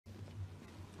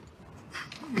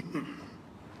بسم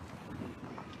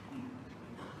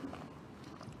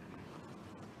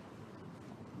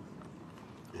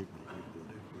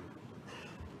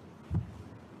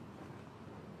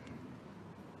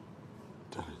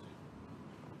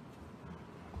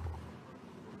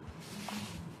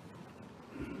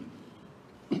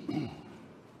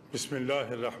اللہ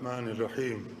الرحمن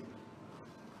الرحیم۔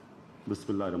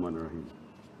 بسم اللہ الرحمن الرحیم۔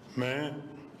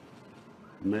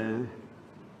 میں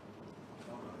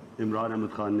عمران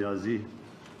احمد خان نیازی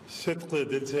صدق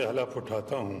دل سے حلف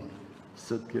اٹھاتا ہوں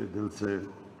صدق دل سے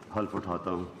حلف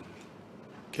اٹھاتا ہوں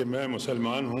کہ میں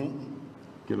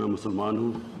مسلمان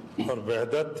ہوں اور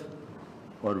وحدت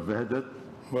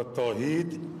و توحید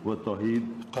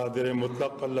قادر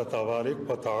مطلق اللہ تبارک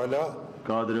و تعالی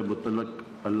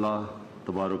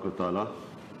تبارک و تعالی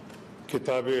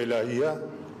کتاب الہیہ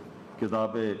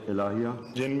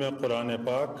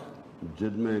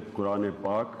جن میں قرآن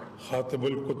پاک خاتم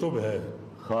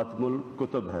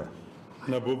الکتب ہے،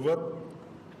 نبوت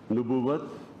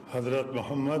حضرت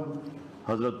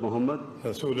محمد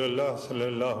رسول اللہ صلی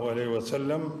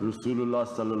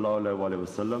اللہ علیہ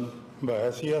وسلم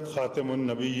بحیثیت خاتم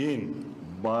النبیین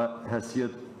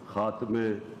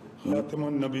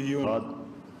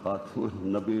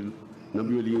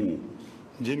نبی الین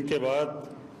جن کے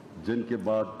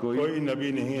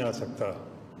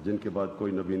بعد کوئی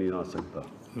نبی نہیں آ سکتا،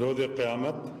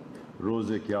 روز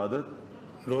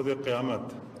قیامت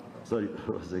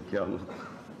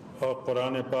اور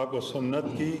قرآن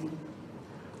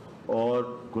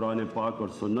پاک و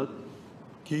سنت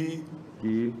کی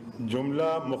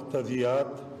جملہ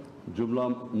مقتضیات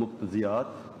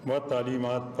و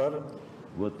تعلیمات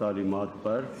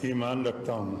پر ایمان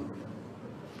رکھتا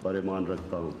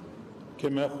ہوں کہ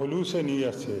میں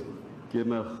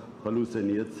خلوص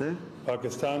نیت سے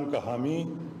پاکستان کا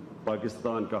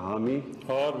حامی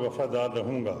اور وفادار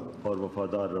رہوں گا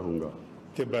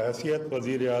کہ بحیثیت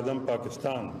وزیر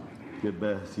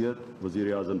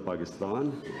اعظم پاکستان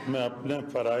میں اپنے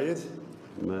فرائض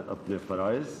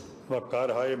و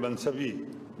کارہائے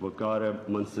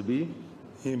منصبی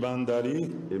ایمانداری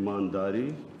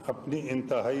اپنی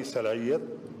انتہائی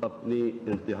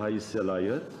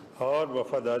صلاحیت اور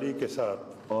وفاداری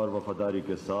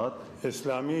کے ساتھ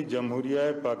اسلامی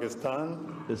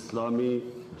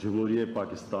جمہوریہ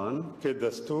پاکستان کے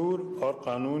دستور اور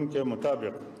قانون کے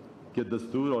مطابق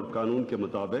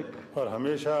اور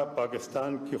ہمیشہ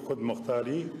پاکستان کی خود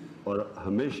مختاری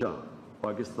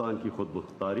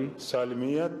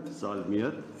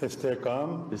سالمیت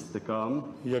استحکام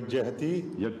یکجہتی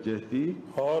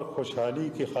اور خوشحالی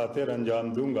کی خاطر انجام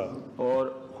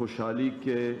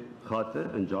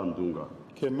دوں گا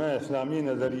کہ میں اسلامی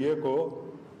نظریے کو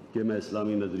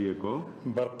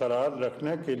برقرار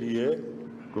رکھنے کے لیے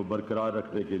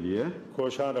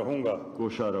کوشاں رہوں گا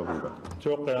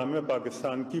جو قیام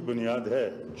پاکستان کی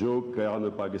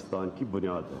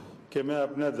بنیاد ہے کہ میں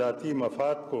اپنے ذاتی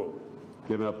مفاد کو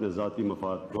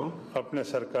اپنے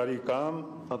سرکاری کام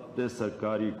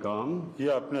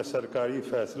یا اپنے سرکاری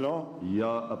فیصلوں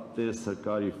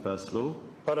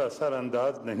پر اثر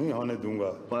انداز نہیں ہونے دوں گا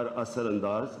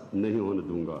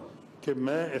کہ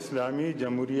میں اسلامی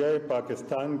جمہوریہ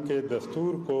پاکستان کے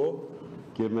دستور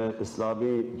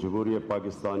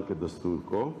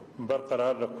کو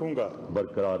برقرار رکھوں گا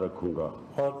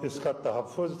اور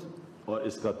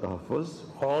اس کا تحفظ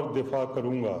اور دفاع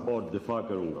کروں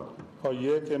گا اور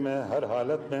یہ کہ میں ہر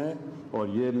حالت میں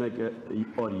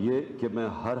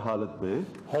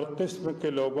ہر قسم کے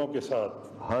لوگوں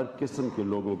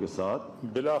کے ساتھ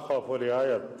بلا خوف و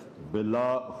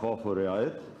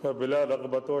رعایت اور بلا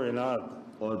رغبت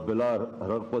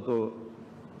و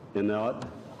عناد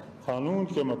قانون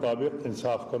کے مطابق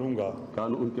انصاف کروں گا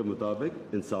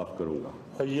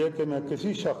اور یہ کہ میں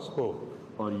کسی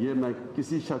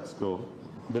شخص کو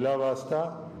بلا واسطہ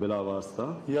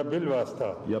یا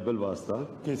بالواسطہ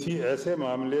کسی ایسے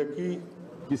معاملے کی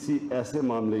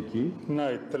نہ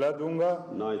اطلاع دوں گا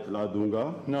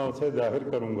نہ اسے ظاہر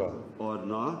کروں گا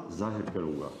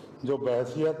جو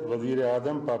بحیثیت وزیر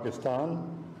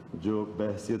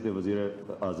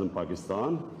اعظم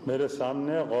پاکستان میرے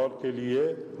سامنے غور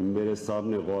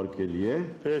کے لیے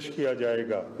پیش کیا جائے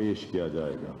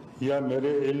گا یا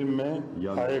میرے علم میں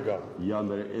آئے گا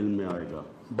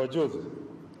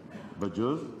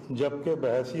بجز جبکہ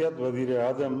بحیثیت وزیر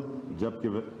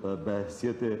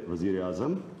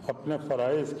اعظم اپنے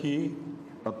فرائض کی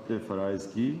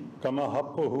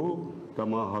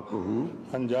کما حق ہو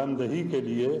انجام دہی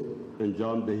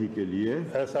کے لیے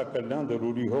ایسا کرنا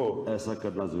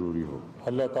ضروری ہو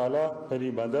اللہ تعالیٰ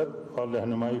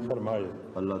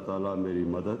میری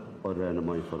مدد اور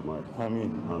رہنمائی فرمائے آمین۔